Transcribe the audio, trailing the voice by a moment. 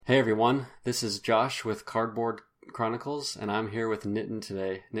Hey everyone, this is Josh with Cardboard Chronicles, and I'm here with Nitin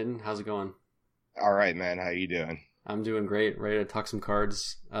today. Nitin, how's it going? All right, man. How you doing? I'm doing great, ready to talk some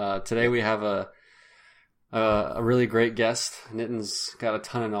cards. Today we have a really great guest. Nitin's got a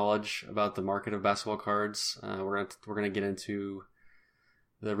ton of knowledge about the market of basketball cards. We're gonna get into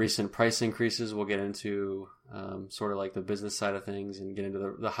the recent price increases. We'll get into sort of like the business side of things and get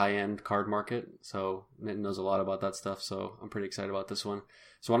into the high end card market. So Nitin knows a lot about that stuff. So I'm pretty excited about this one.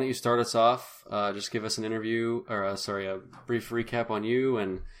 So why don't you start us off? Just give us an interview, or a brief recap on you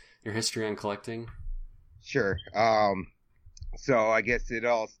and your history on collecting. Sure. So I guess it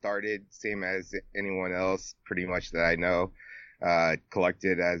all started same as anyone else, pretty much that I know.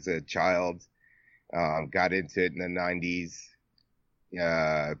 Collected as a child. Got into it in the 90s.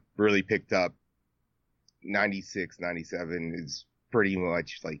 Really picked up 96, 97 is pretty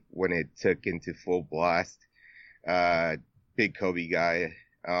much like when it took into full blast. Big Kobe guy.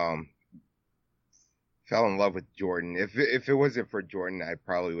 Fell in love with Jordan. If it wasn't for Jordan, I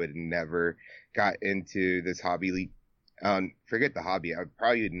probably would have never got into this hobby. Forget the hobby. I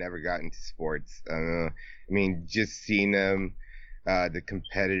probably would never got into sports. I mean, just seeing him, the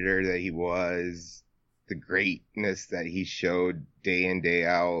competitor that he was, the greatness that he showed day in, day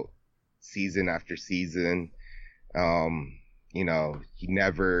out, season after season. He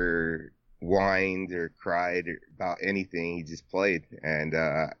never whined or cried about anything. He just played, and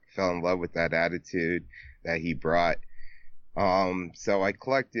fell in love with that attitude that he brought. So I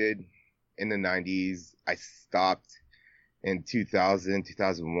collected in the 90s. I stopped in 2000,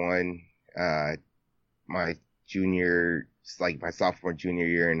 2001, my sophomore, junior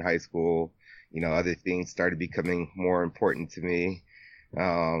year in high school. Other things started becoming more important to me.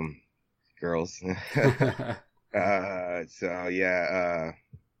 Girls.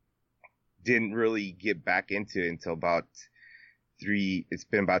 Didn't really get back into it until it's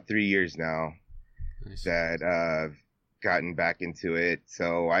been about 3 years now. Nice. That I've gotten back into it.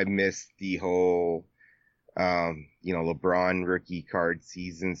 So I missed the whole, LeBron rookie card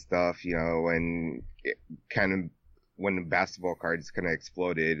season stuff, when the basketball cards kind of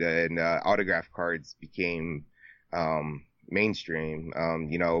exploded and autograph cards became mainstream.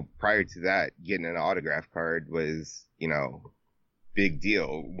 Prior to that, getting an autograph card was, big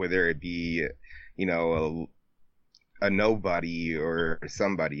deal, whether it be, a nobody or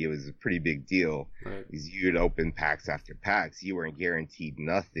somebody. It was a pretty big deal. Right. Because you'd open packs after packs. You weren't guaranteed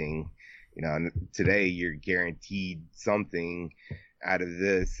nothing. Today you're guaranteed something out of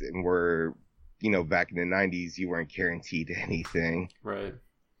this, and back in the 90s, you weren't guaranteed anything. Right.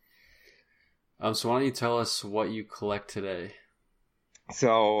 So why don't you tell us what you collect today?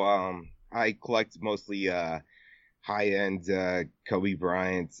 So, I collect mostly, high-end, Kobe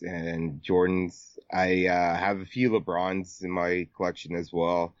Bryants and Jordans. I, have a few LeBrons in my collection as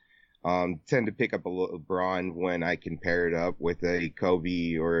well. Tend to pick up a LeBron when I can pair it up with a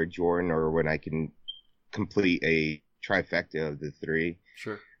Kobe or a Jordan, or when I can complete a trifecta of the three.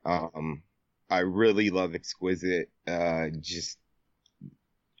 Sure. I really love Exquisite, just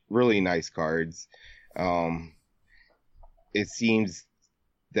really nice cards. It seems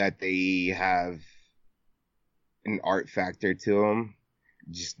that they have an art factor to them,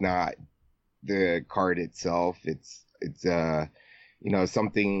 just not the card itself. It's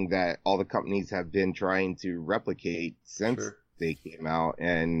something that all the companies have been trying to replicate since Sure. they came out,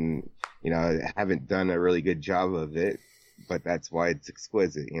 and haven't done a really good job of it. But that's why it's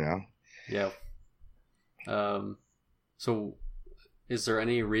exquisite, Yeah. So is there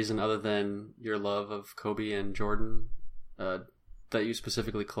any reason other than your love of Kobe and Jordan that you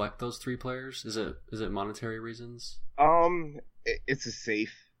specifically collect those three players? Is it monetary reasons? It's a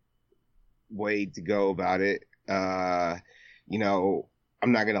safe way to go about it. I'm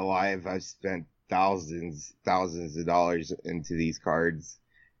not gonna lie, if I've spent thousands of dollars into these cards,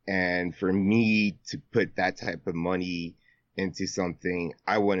 and for me to put that type of money into something,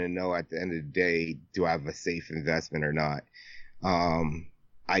 I want to know at the end of the day, do I have a safe investment or not?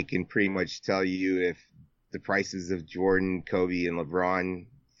 I can pretty much tell you, if the prices of Jordan, Kobe, and LeBron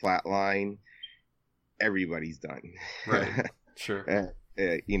flatline, everybody's done. Right. Sure.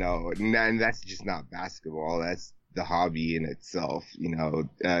 And that's just not basketball. That's the hobby in itself.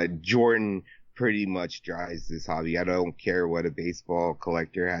 Jordan pretty much drives this hobby. I don't care what a baseball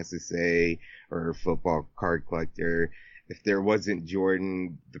collector has to say, or a football card collector. If there wasn't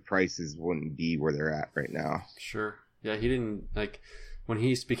Jordan, the prices wouldn't be where they're at right now. Sure. Yeah, he didn't, when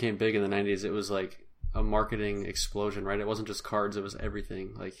he became big in the 90s, it was like a marketing explosion, right? It wasn't just cards, it was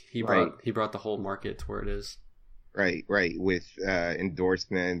everything. He brought the whole market to where it is. Right, with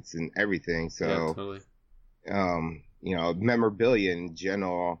endorsements and everything. So yeah, totally. memorabilia in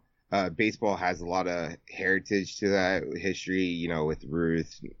general. Baseball has a lot of heritage to that history, with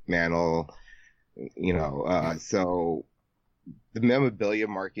Ruth, Mantle, so the memorabilia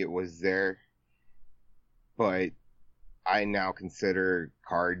market was there, but I now consider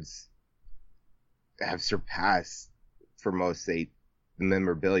cards have surpassed for most the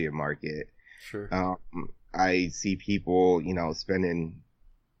memorabilia market. Sure. I see people, spending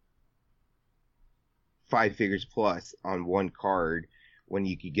 5 figures plus on one card when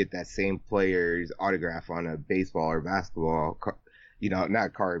you could get that same player's autograph on a baseball or basketball,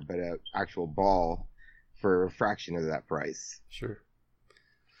 not card, but an actual ball for a fraction of that price. Sure.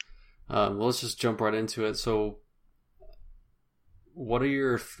 Well, let's just jump right into it. So what are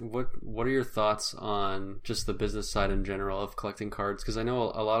your thoughts on just the business side in general of collecting cards? Because I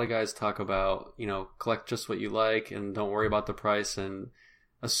know a lot of guys talk about, collect just what you like and don't worry about the price and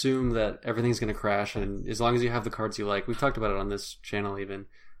assume that everything's going to crash, and as long as you have the cards you like. We've talked about it on this channel even.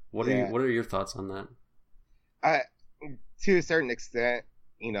 What are your thoughts on that? To a certain extent,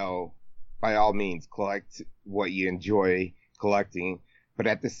 by all means collect what you enjoy collecting, but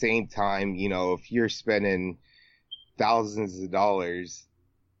at the same time, if you're spending thousands of dollars,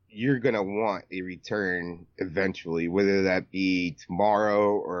 you're going to want a return eventually, whether that be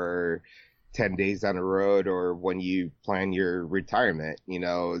tomorrow or 10 days down the road or when you plan your retirement.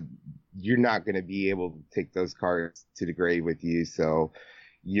 You're not going to be able to take those cards to the grave with you. So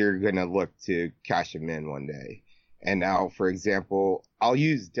you're going to look to cash them in one day. And now, for example, I'll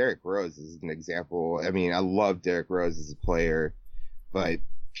use Derrick Rose as an example. I mean, I love Derrick Rose as a player, but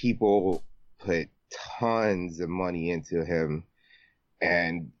people put tons of money into him,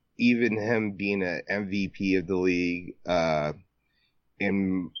 and even him being an MVP of the league,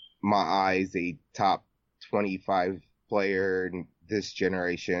 in my eyes, a top 25 player in this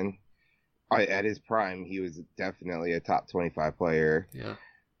generation. At his prime, he was definitely a top 25 player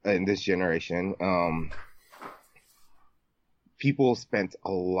in this generation. People spent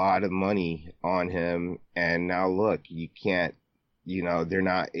a lot of money on him, and now look, you can't, they're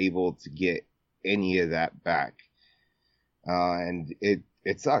not able to get any of that back. And it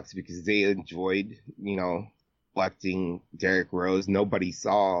sucks because they enjoyed, collecting Derrick Rose. Nobody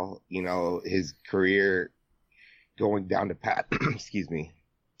saw, his career going down the path,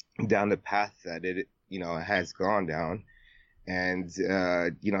 down the path that it, has gone down. And,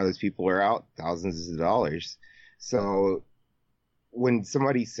 those people are out thousands of dollars. So when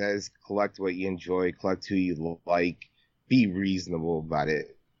somebody says collect what you enjoy, collect who you like, be reasonable about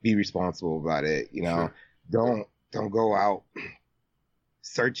it, be responsible about it. Sure. Don't go out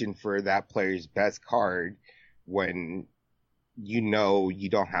searching for that player's best card when you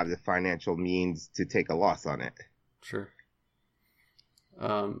don't have the financial means to take a loss on it. Sure.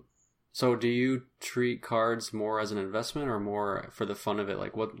 So do you treat cards more as an investment or more for the fun of it?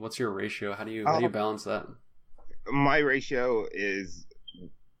 Like what's your ratio? How do you balance that? My ratio is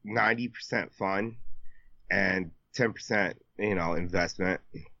 90% fun and 10%, investment.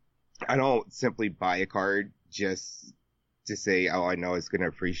 I don't simply buy a card just to say, oh, I know it's going to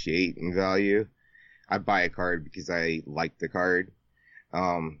appreciate in value. I buy a card because I like the card.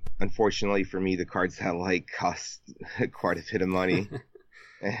 Unfortunately for me, the cards I like cost quite a bit of money.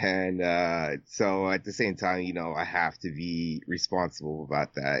 And so at the same time, I have to be responsible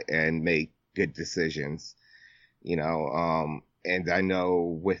about that and make good decisions, and I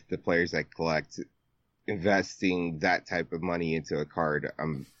know with the players I collect, investing that type of money into a card,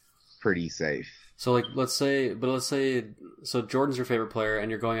 I'm pretty safe. So let's say so Jordan's your favorite player and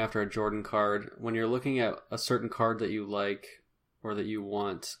you're going after a Jordan card. When you're looking at a certain card that you like or that you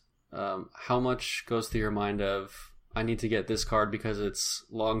want, how much goes through your mind of, I need to get this card because it's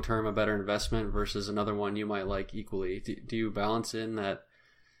long-term a better investment versus another one you might like equally? Do you balance in that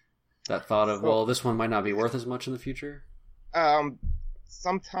thought of, well, this one might not be worth as much in the future?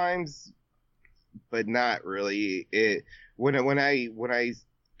 Sometimes, but not really. When I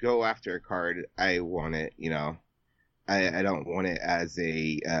go after a card, I want it, I don't want it as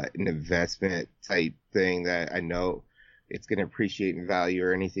an investment type thing that I know it's going to appreciate in value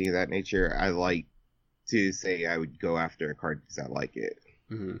or anything of that nature. I like to say I would go after a card because I like it.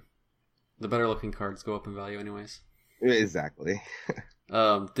 Mm-hmm. The better looking cards go up in value anyways. Exactly.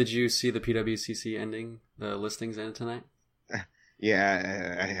 Did you see the PWCC ending? The listings ended tonight?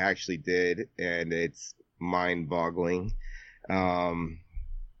 Yeah, I actually did, and it's mind-boggling.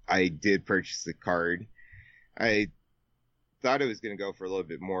 I did purchase the card. I thought it was going to go for a little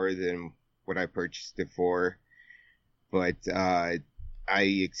bit more than what I purchased it for, but I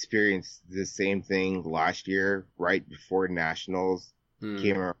experienced the same thing last year, right before Nationals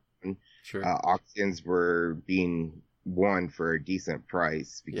came around. Sure. Auctions were being one for a decent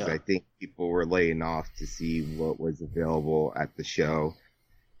price because Yeah. I think people were laying off to see what was available at the show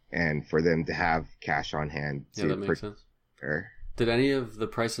and for them to have cash on hand Yeah, to that makes sense. prepare. Did any of the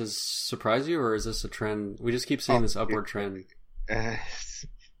prices surprise you, or is this a trend? We just keep seeing Oh, this upward trend. uh,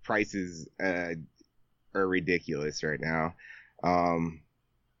 prices are ridiculous right now, um,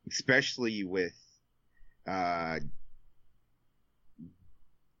 especially with uh,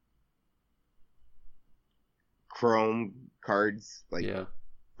 chrome cards like Yeah.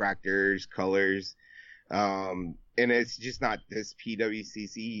 fractors, colors. And it's just not this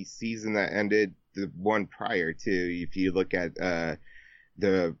PWCC season that ended, the one prior to. If you look at the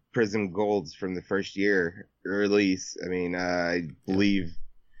Prism Golds from the first year release, I mean, I believe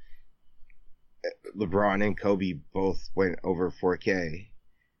LeBron and Kobe both went over 4K.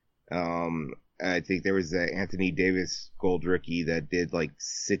 I think there was an Anthony Davis Gold rookie that did like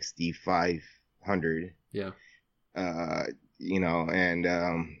 6,500. Yeah.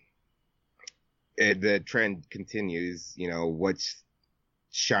 And the trend continues. What's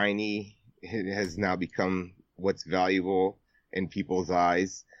shiny has now become what's valuable in people's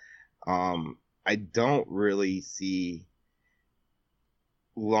eyes. I don't really see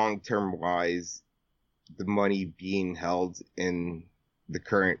long-term wise the money being held in the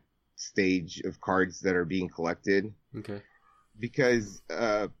current stage of cards that are being collected Okay. because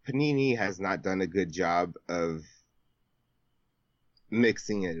Panini has not done a good job of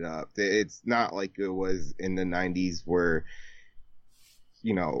mixing it up. It's not like it was in the 90s where,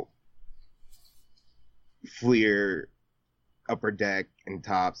 Fleer, Upper Deck, and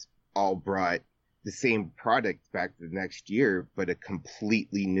Topps all brought the same product back the next year, but a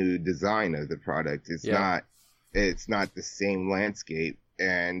completely new design of the product. It's not the same landscape.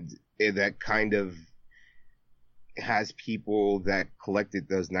 And that kind of has people that collected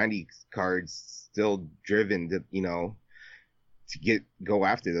those 90s cards still driven to, go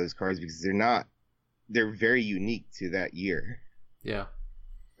after those cards because they're very unique to that year. Yeah.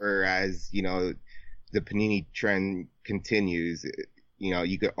 Whereas, the Panini trend continues,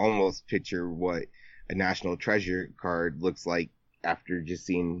 you could almost picture what a National Treasure card looks like after just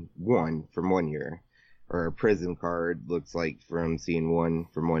seeing one from 1 year, or a Prism card looks like from seeing one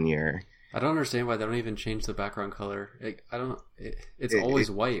from 1 year. I don't understand why they don't even change the background color. It's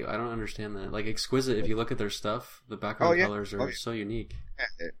always white. I don't understand that. Like Exquisite, if you look at their stuff, the background colors are so unique.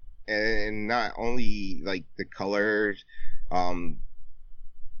 And not only like the colors,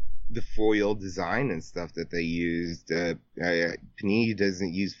 the foil design and stuff that they used. Panini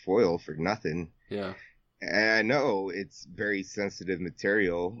doesn't use foil for nothing. Yeah. And I know it's very sensitive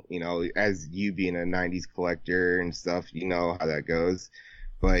material, as you being a 90s collector and stuff, you know how that goes.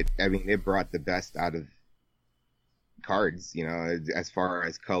 But, I mean, it brought the best out of cards, as far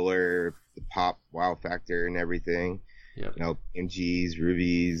as color, the pop, wow factor, and everything. Yep. PMGs,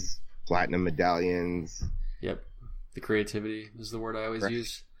 rubies, platinum medallions. Yep. The creativity is the word I always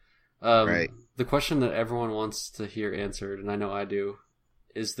use. Right. The question that everyone wants to hear answered, and I know I do,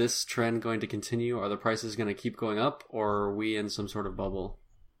 is this trend going to continue? Are the prices going to keep going up, or are we in some sort of bubble?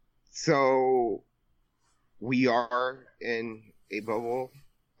 So, we are in a bubble.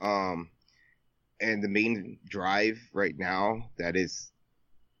 And the main drive right now that is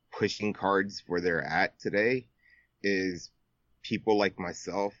pushing cards where they're at today is people like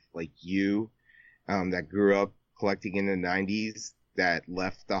myself, like you, that grew up collecting in the 90s, that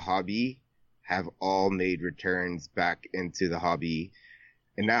left the hobby, have all made returns back into the hobby.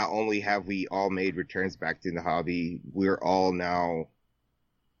 And not only have we all made returns back to the hobby, we're all now,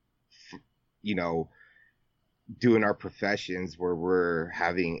 doing our professions where we're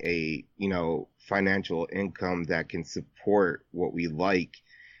having a, financial income that can support what we like.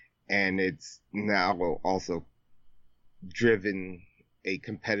 And it's now also driven a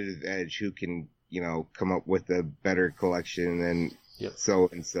competitive edge who can, come up with a better collection and so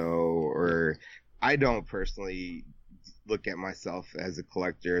and so. Or I don't personally look at myself as a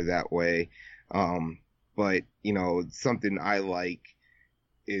collector that way. But, something I like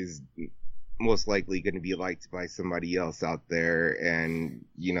is most likely going to be liked by somebody else out there. And,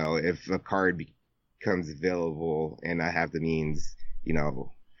 if a card becomes available and I have the means,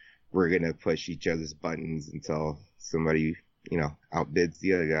 we're going to push each other's buttons until somebody, outbids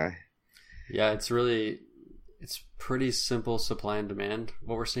the other guy. Yeah, it's pretty simple supply and demand.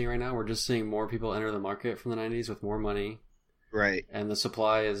 What we're seeing right now, we're just seeing more people enter the market from the 90s with more money. Right. And the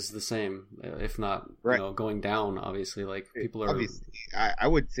supply is the same, if not, going down, obviously. Like, people are... Obviously, I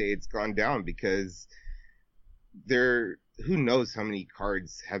would say it's gone down because who knows how many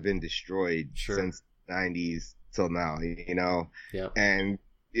cards have been destroyed since the 90s till now, Yeah. And,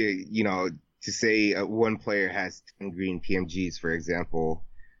 to say one player has 10 green PMGs, for example,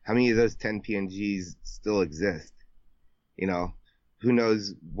 how many of those 10 PMGs still exist? You know, who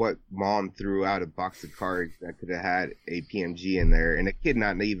knows what mom threw out a box of cards that could have had a PMG in there, and a kid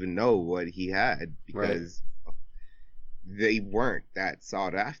not even know what he had because they weren't that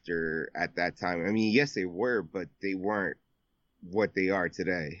sought after at that time. I mean, yes, they were, but they weren't what they are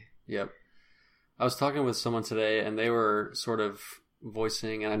today. Yep. I was talking with someone today, and they were sort of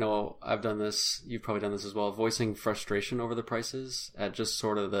voicing, and I know I've done this, you've probably done this as well, voicing frustration over the prices at just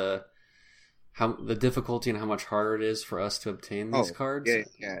sort of the difficulty and how much harder it is for us to obtain these cards.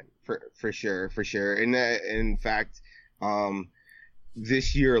 Yeah, for sure. And in fact,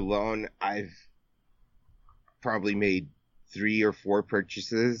 this year alone, I've probably made 3 or 4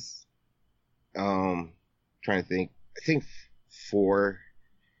 purchases. Trying to think, I think 4.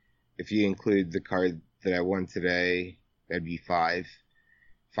 If you include the card that I won today, that'd be 5.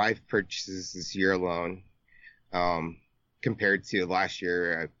 5 purchases this year alone. Compared to last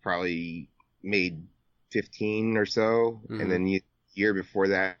year, I probably made 15 or so, and then year before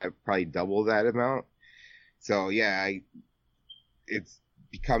that, I probably double that amount. So yeah, it's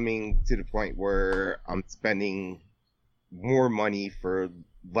becoming to the point where I'm spending more money for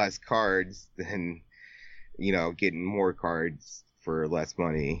less cards than, getting more cards for less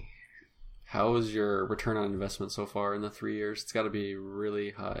money. How is your return on investment so far in the 3 years? It's got to be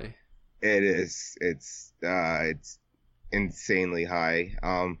really high. It is. It's insanely high.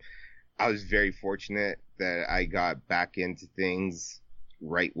 I was very fortunate that I got back into things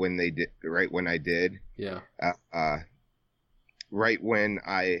right when I did. Yeah. Right when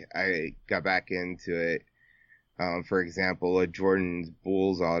I got back into it. For example, a Jordan's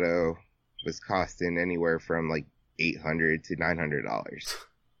Bulls auto was costing anywhere from like $800 to $900.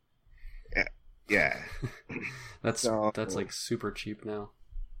 Yeah. That's like super cheap now.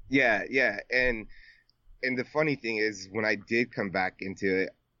 Yeah. And the funny thing is, when I did come back into it,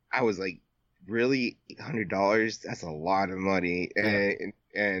 I was like, really, $800? That's a lot of money.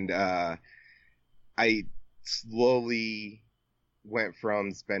 And I slowly went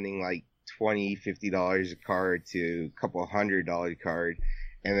from spending like $20, $50 a card to a couple $100 card.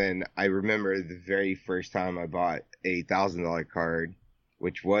 And then I remember the very first time I bought a $1,000 card,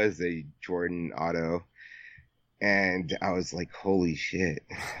 which was a Jordan auto. And I was like, holy shit,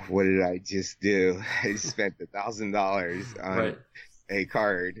 what did I just do? I spent $1,000 on a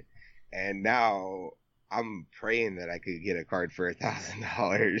card. And now I'm praying that I could get a card for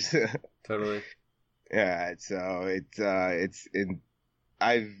 $1,000. Totally. Yeah. So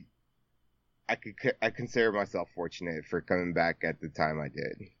I consider myself fortunate for coming back at the time I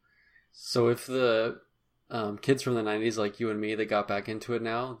did. So if the kids from the 90s like you and me that got back into it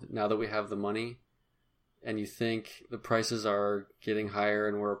now that we have the money, and you think the prices are getting higher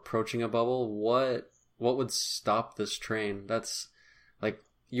and we're approaching a bubble, what would stop this train? That's like,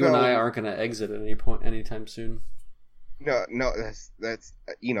 you and I aren't going to exit at any point anytime soon. No, that's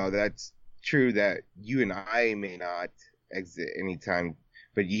true that you and I may not exit anytime,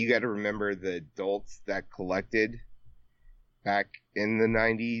 but you got to remember the adults that collected back in the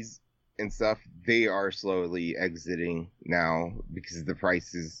 90s and stuff, they are slowly exiting now because the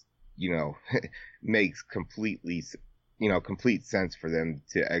prices, makes complete sense for them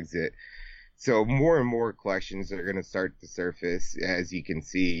to exit. So more and more collections are going to start to surface, as you can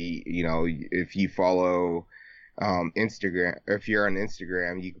see. If you follow Instagram, or if you're on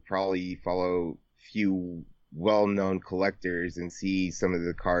Instagram, you could probably follow few well-known collectors and see some of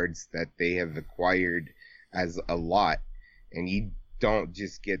the cards that they have acquired as a lot. And you don't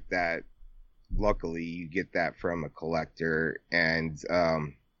just get that, luckily, you get that from a collector. And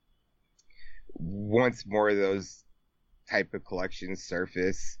once more of those type of collections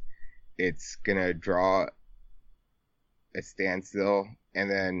surface, it's gonna draw a standstill. And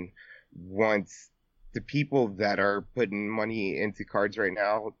then once the people that are putting money into cards right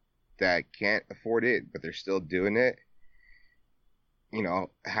now that can't afford it, but they're still doing it,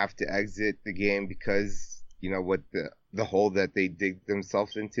 have to exit the game because, what the hole that they dig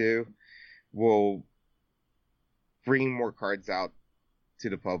themselves into will bring more cards out to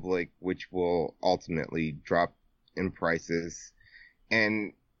the public, which will ultimately drop in prices.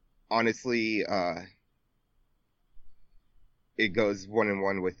 And honestly, it goes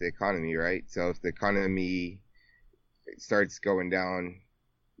 1-on-1 with the economy, right? So if the economy starts going down,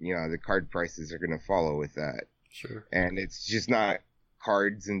 the card prices are going to follow with that. Sure. And it's just not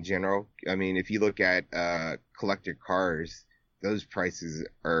cards in general. I mean, if you look at collector cars, those prices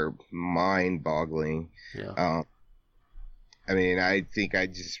are mind-boggling. Yeah. I mean, I think I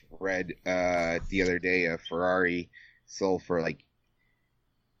just read the other day a Ferrari sold for like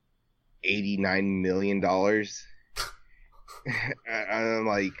 $89 million. I'm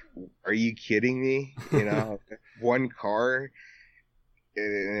like, are you kidding me? You know, one car.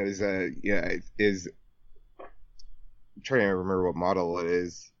 And it was I'm trying to remember what model it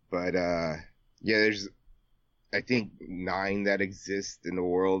is, but yeah, there's I think 9 that exist in the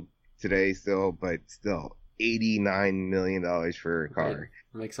world today still, but still $89 million for a car.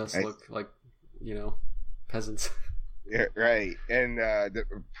 It makes us look like, peasants. Yeah, right. And the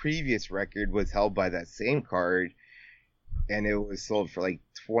previous record was held by that same card, and it was sold for like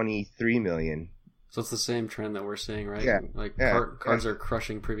 23 million. So it's the same trend that we're seeing, right? Yeah. Like Yeah. cards are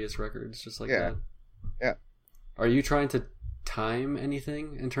crushing previous records just like that. Yeah. Are you trying to time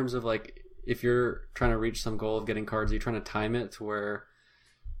anything in terms of like if you're trying to reach some goal of getting cards, are you trying to time it to where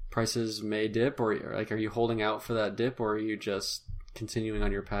prices may dip, or like are you holding out for that dip, or are you just continuing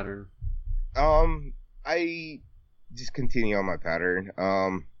on your pattern? I just continue on my pattern.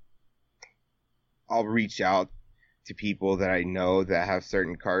 I'll reach out to people that I know that have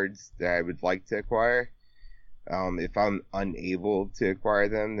certain cards that I would like to acquire. If I'm unable to acquire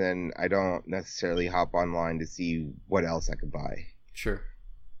them, then I don't necessarily hop online to see what else I could buy. Sure.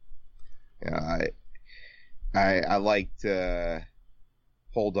 Yeah, I like to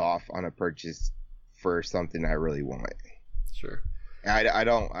hold off on a purchase for something I really want. Sure. I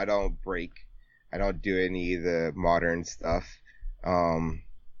don't do any of the modern stuff.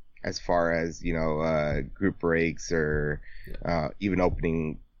 As far as, group breaks or even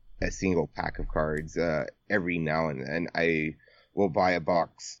opening a single pack of cards, every now and then I will buy a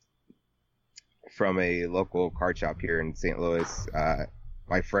box from a local card shop here in St. Louis.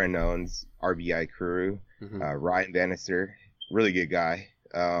 My friend owns RBI Crew, Ryan Bannister, really good guy.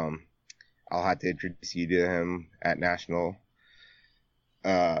 I'll have to introduce you to him at National.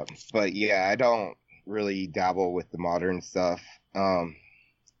 But yeah, I don't really dabble with the modern stuff.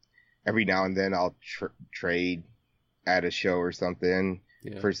 Every now and then I'll trade at a show or something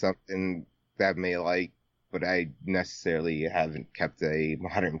for something that I may like, but I necessarily haven't kept a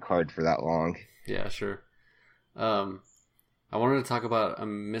modern card for that long. Yeah, sure. I wanted to talk about a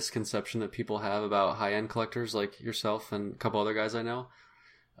misconception that people have about high-end collectors like yourself and a couple other guys I know.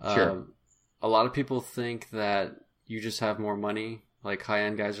 Sure. A lot of people think that you just have more money, like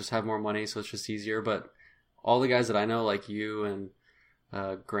high-end guys just have more money, so it's just easier. But all the guys that I know, like you and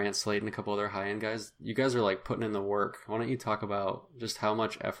Grant Slade and a couple other high-end guys, you guys are like putting in the work. Why don't you talk about just how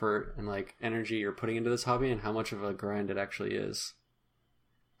much effort and like energy you're putting into this hobby and how much of a grind it actually is?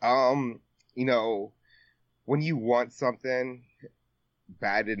 When you want something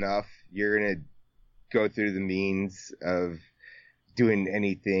bad enough, you're going to go through the means of doing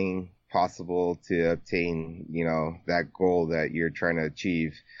anything possible to obtain, that goal that you're trying to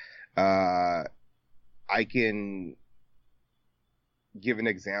achieve. I can give an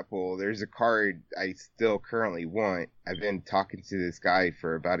example. There's a card I still currently want. I've been talking to this guy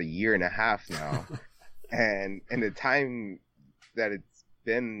for about a year and a half now. And in the time that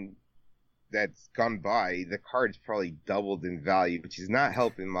that's gone by, the card's probably doubled in value, which is not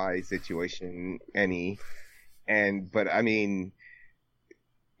helping my situation any. But I mean,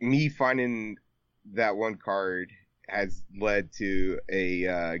 me finding that one card has led to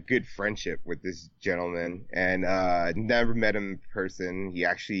a good friendship with this gentleman, and never met him in person. He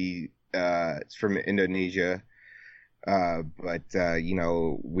actually is from Indonesia, but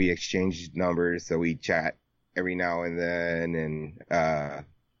we exchanged numbers, so we chat every now and then, and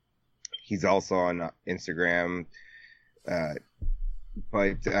he's also on Instagram.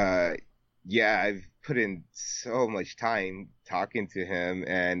 Yeah, I've put in so much time talking to him,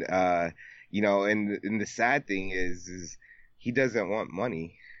 and and the sad thing is he doesn't want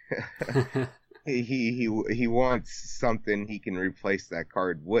money. he wants something he can replace that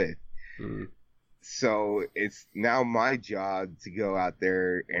card with. So it's now my job to go out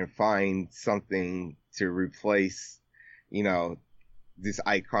there and find something to replace, this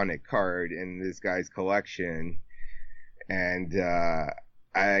iconic card in this guy's collection. And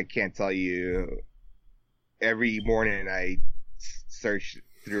I can't tell you, every morning I search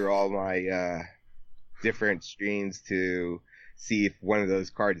through all my different streams to see if one of those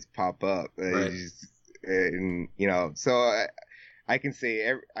cards pop up. Right. So I can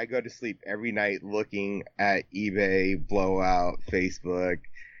say I go to sleep every night looking at eBay, Blowout, Facebook,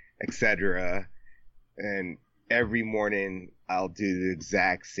 etc. And every morning I'll do the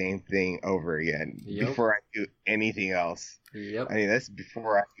exact same thing over again before I do anything else. Yep. I mean, that's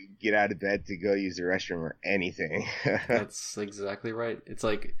before I get out of bed to go use the restroom or anything. That's exactly right. It's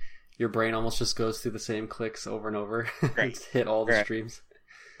like your brain almost just goes through the same clicks over and over. Right. to hit all the streams.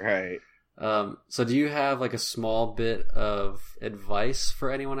 Right. So do you have like a small bit of advice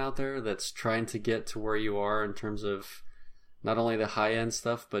for anyone out there that's trying to get to where you are in terms of not only the high end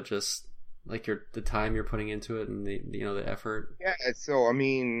stuff, but just like the time you're putting into it and the effort? Yeah, so I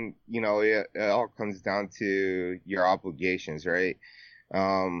mean, it all comes down to your obligations, right?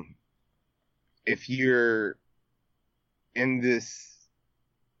 If you're in this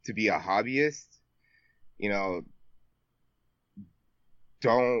to be a hobbyist,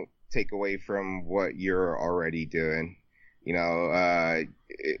 don't take away from what you're already doing,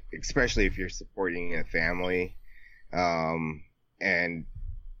 especially if you're supporting a family, and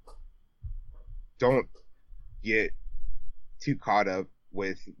don't get too caught up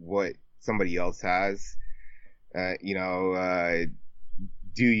with what somebody else has.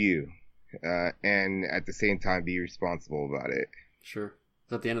 Do you, and at the same time be responsible about it. Sure.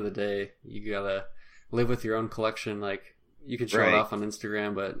 At the end of the day, you gotta live with your own collection. Like, you can show it Right. off on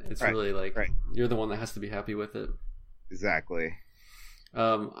Instagram, but it's Right. really like Right. you're the one that has to be happy with it. Exactly.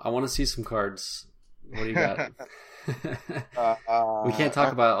 I want to see some cards. What do you got? Uh, We can't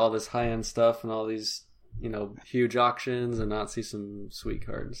talk about all this high end stuff and all these, huge auctions and not see some sweet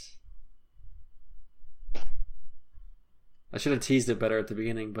cards. I should have teased it better at the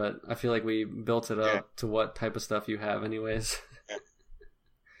beginning, but I feel like we built it up to what type of stuff you have, anyways.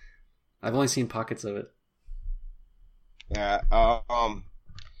 I've only seen pockets of it. Yeah.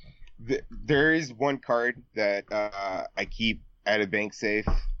 There is one card that I keep at a bank safe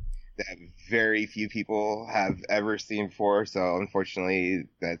that very few people have ever seen before. So unfortunately,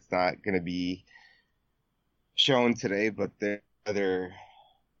 that's not going to be shown today. But the other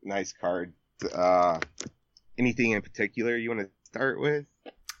nice card. Anything in particular you want to start with?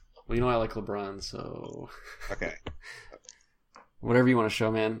 Well, I like LeBron, so Okay. whatever you want to show,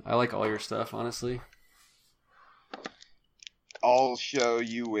 man. I like all your stuff, honestly. I'll show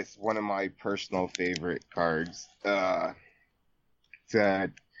you with one of my personal favorite cards. It's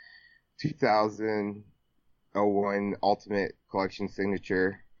a 2001 Ultimate Collection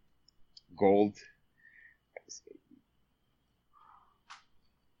Signature Gold.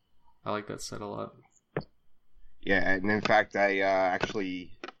 I like that set a lot. Yeah, and in fact, I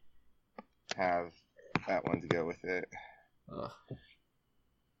actually have that one to go with it. Ugh.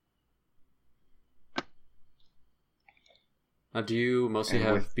 Now, do you mostly And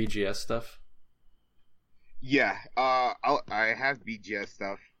have with- BGS stuff? Yeah, I have BGS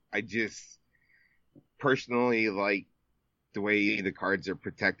stuff. I just personally like the way the cards are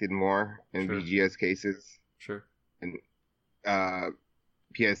protected more in Sure. BGS cases. Sure.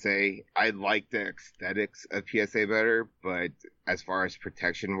 PSA, I like the aesthetics of PSA better, but as far as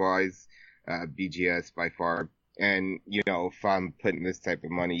protection wise, BGS by far. And if I'm putting this type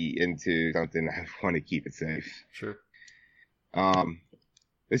of money into something, I want to keep it safe. Sure.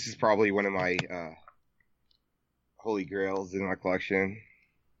 This is probably one of my holy grails in my collection.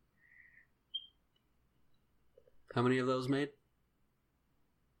 How many of those made?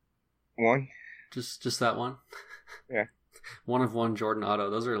 One. Just that one? Yeah. One of one Jordan Auto.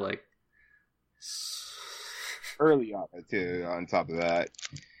 Those are like Early on too. On top of that,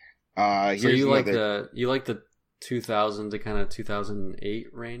 so here's you like another- the 2000 to kind of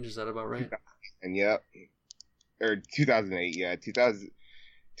 2008 range? Is that about right? and yep, or 2008, yeah,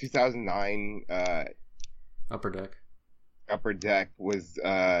 2009. Upper Deck. Upper Deck was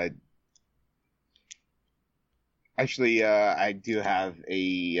actually I do have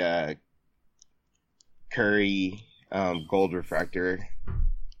a Curry gold refractor.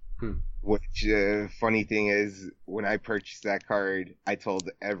 Which funny thing is, when I purchased that card, I told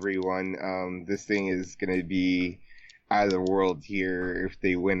everyone this thing is gonna be out of the world here if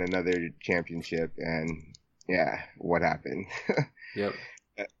they win another championship, and yeah, what happened? Yep.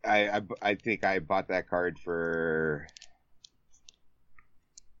 I think I bought that card for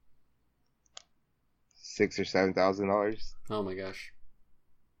 $6,000 or $7,000. Oh my gosh.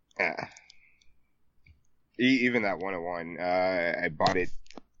 Yeah. Even that 101, I bought it.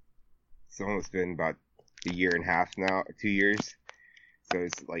 It's almost been about a year and a half now, 2 years. So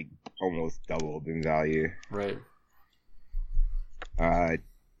it's like almost doubled in value. Right.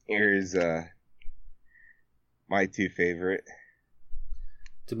 Here's my two favorite.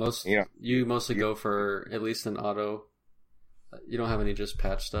 You mostly go for at least an auto. You don't have any just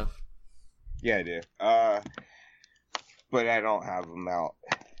patch stuff? Yeah, I do. But I don't have them out.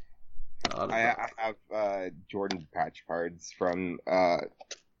 I have Jordan patch cards from UD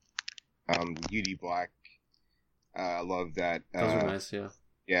Black. I love that. Those are nice, yeah.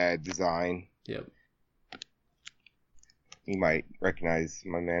 Yeah, design. Yep. You might recognize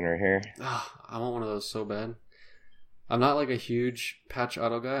my man right here. I want one of those so bad. I'm not like a huge patch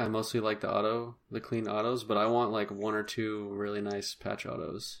auto guy. I mostly like the clean autos, but I want like one or two really nice patch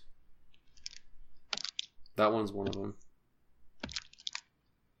autos. That one's one of them.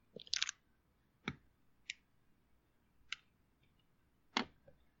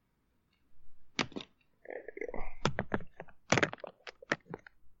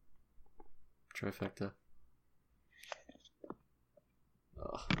 Trifecta.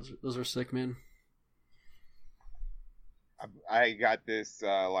 Oh, those are sick, man. I got this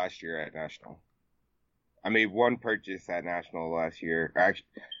last year at National. I made one purchase at National last year. Actually,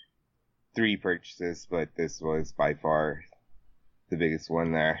 3 purchases, but this was by far the biggest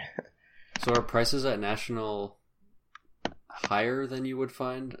one there. So are prices at National higher than you would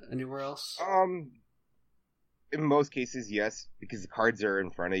find anywhere else? In most cases, yes, because the cards are in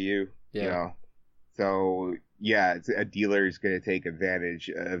front of you. Yeah. You know, so yeah, a dealer is going to take advantage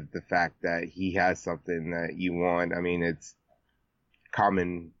of the fact that he has something that you want. I mean, it's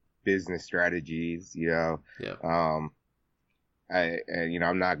common business strategies. You know. Yeah.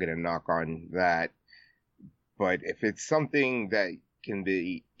 I'm not going to knock on that, but if it's something that can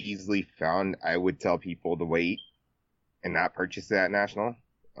be easily found, I would tell people to wait and not purchase it at National.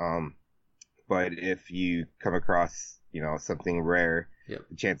 But if you come across, something rare, yep,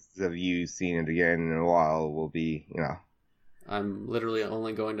 the chances of you seeing it again in a while will be, I'm literally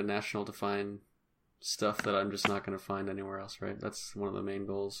only going to National to find stuff that I'm just not going to find anywhere else, right? That's one of the main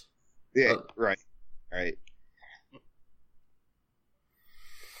goals. Yeah, right.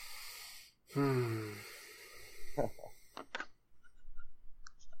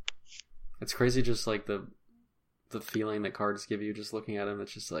 It's crazy, just like the feeling that cards give you just looking at them.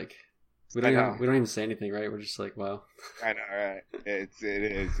 It's just like we don't even say anything, right? We're just like, wow. I know, right? It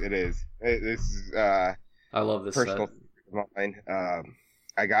is. This is I love this personal set of mine.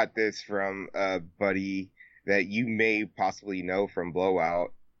 I got this from a buddy that you may possibly know from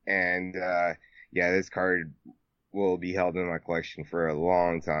Blowout, and this card will be held in my collection for a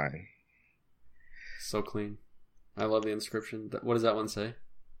long time. So clean. I love the inscription. What does that one say?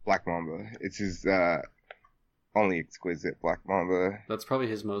 Black Mamba. It's his only exquisite Black Mamba. That's probably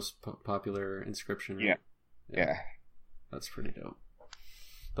his most popular inscription, right? Yeah. That's pretty dope.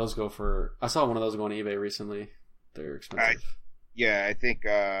 Those go for... I saw one of those go on eBay recently. They're expensive. I think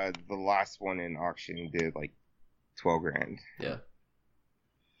the last one in auction did like $12,000. Yeah.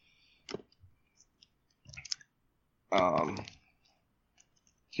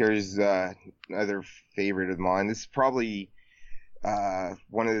 Here's another favorite of mine. This is probably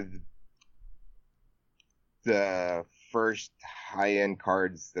one of the first high-end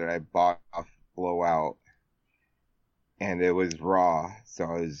cards that I bought off Blowout, and it was raw, so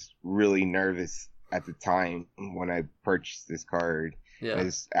I was really nervous at the time when I purchased this card. Yeah. It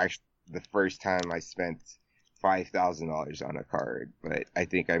was actually the first time I spent $5,000 on a card, but I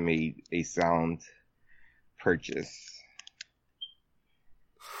think I made a sound purchase.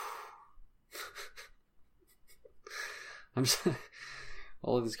 I'm just,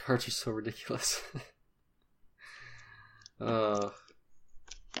 all of these cards are so ridiculous.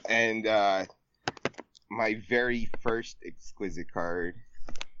 And my very first exquisite card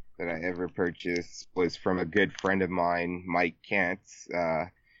that I ever purchased was from a good friend of mine, Mike Kantz.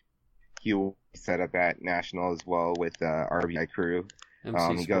 He set up at National as well with RBI Crew.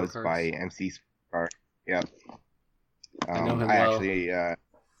 He goes by MC Sport. Yep. I know him well.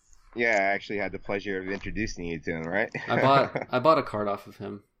 I actually had the pleasure of introducing you to him, right? I bought a card off of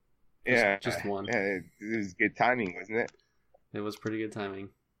him. Just one. Yeah, it was good timing, wasn't it? It was pretty good timing.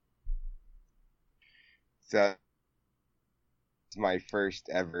 So, it's my first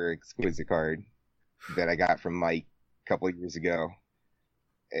ever exquisite card that I got from Mike a couple of years ago.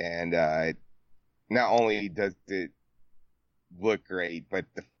 And not only does it look great, but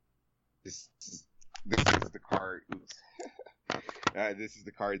this is the card. Oops. This is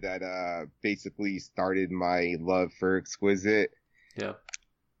the card that basically started my love for exquisite. Yeah.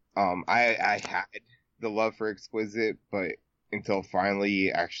 I had the love for exquisite, but until finally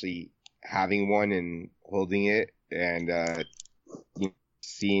actually having one and holding it and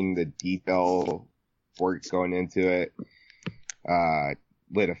seeing the detail work going into it,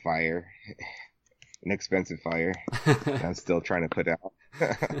 lit a fire, an expensive fire. I'm still trying to put out.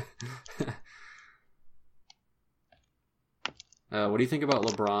 What do you think about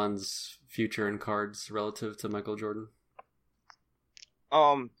LeBron's future in cards relative to Michael Jordan?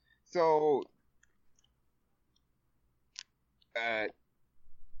 So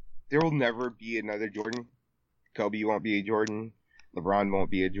there will never be another Jordan. Kobe won't be a Jordan. LeBron won't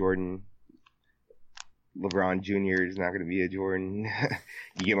be a Jordan. LeBron Jr. is not going to be a Jordan.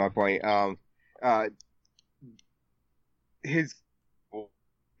 You get my point. his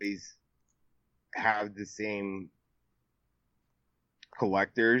always have the same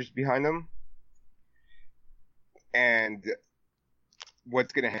collectors behind them. And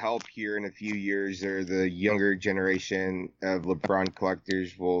what's going to help here in a few years are the younger generation of LeBron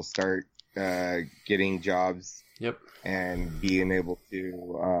collectors will start getting jobs. Yep. And being able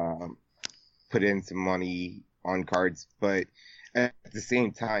to put in some money on cards. But at the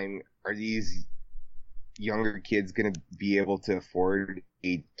same time, are these younger kids going to be able to afford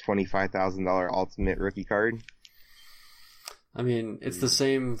a $25,000 Ultimate rookie card? I mean, it's the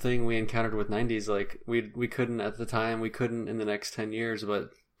same thing we encountered with 90s. Like, we couldn't at the time, we couldn't in the next 10 years, but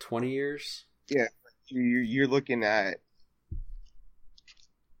 20 years? Yeah, you're looking at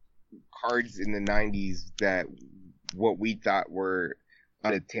cards in the 90s that what we thought were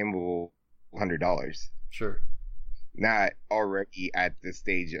unattainable $100. Sure. Not already at the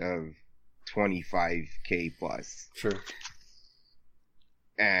stage of $25K plus. Sure.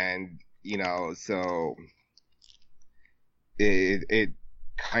 And, so it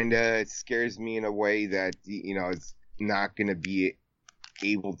kind of scares me in a way that, it's not going to be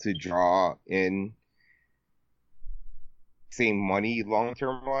able to draw in same money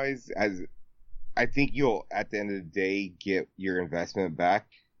long-term wise. As I think you'll, at the end of the day, get your investment back.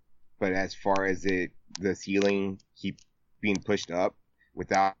 But as far as the ceiling keep being pushed up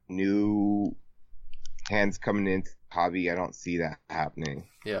without new hands coming into the hobby, I don't see that happening.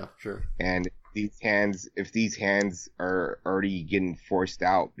 Yeah, sure. And if these hands are already getting forced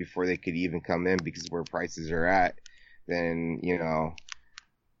out before they could even come in because of where prices are at, then,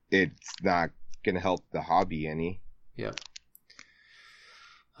 it's not going to help the hobby any. Yeah.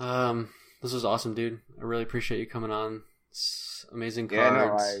 This was awesome, dude. I really appreciate you coming on. It's amazing cards. Yeah,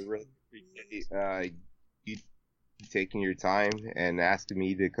 no, I really appreciate you taking your time and asking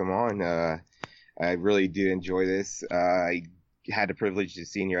me to come on. I really do enjoy this. I had the privilege to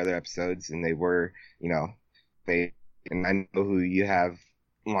see in your other episodes, and they were, and I know who you have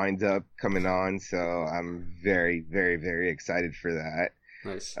lined up coming on, so I'm very, very, very excited for that.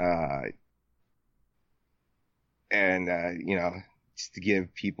 Nice. And just to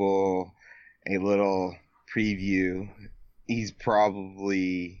give people a little preview, he's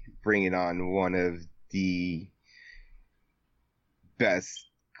probably bringing on one of the best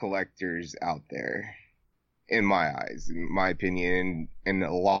collectors out there, in my eyes, in my opinion, and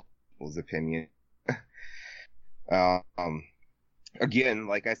a lot of people's opinion. Again,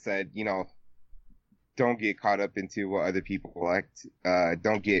 like I said, don't get caught up into what other people collect.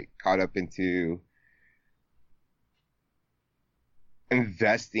 Don't get caught up into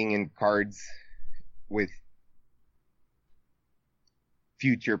investing in cards with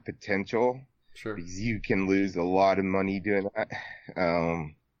future potential. Sure. Because you can lose a lot of money doing that.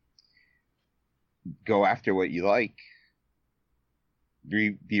 Go after what you like.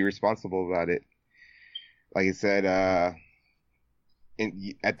 Be responsible about it. Like I said, at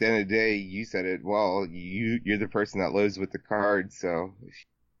the end of the day, you said it well. You're the person that lives with the cards, so.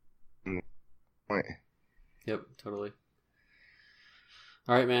 Yep, totally.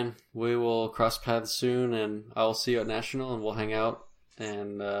 All right, man. We will cross paths soon, and I'll see you at National, and we'll hang out,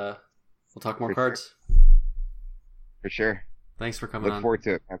 and we'll talk more cards. For sure. Thanks for coming on. Look forward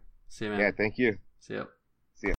to it, man. See you, man. Yeah, thank you. See ya.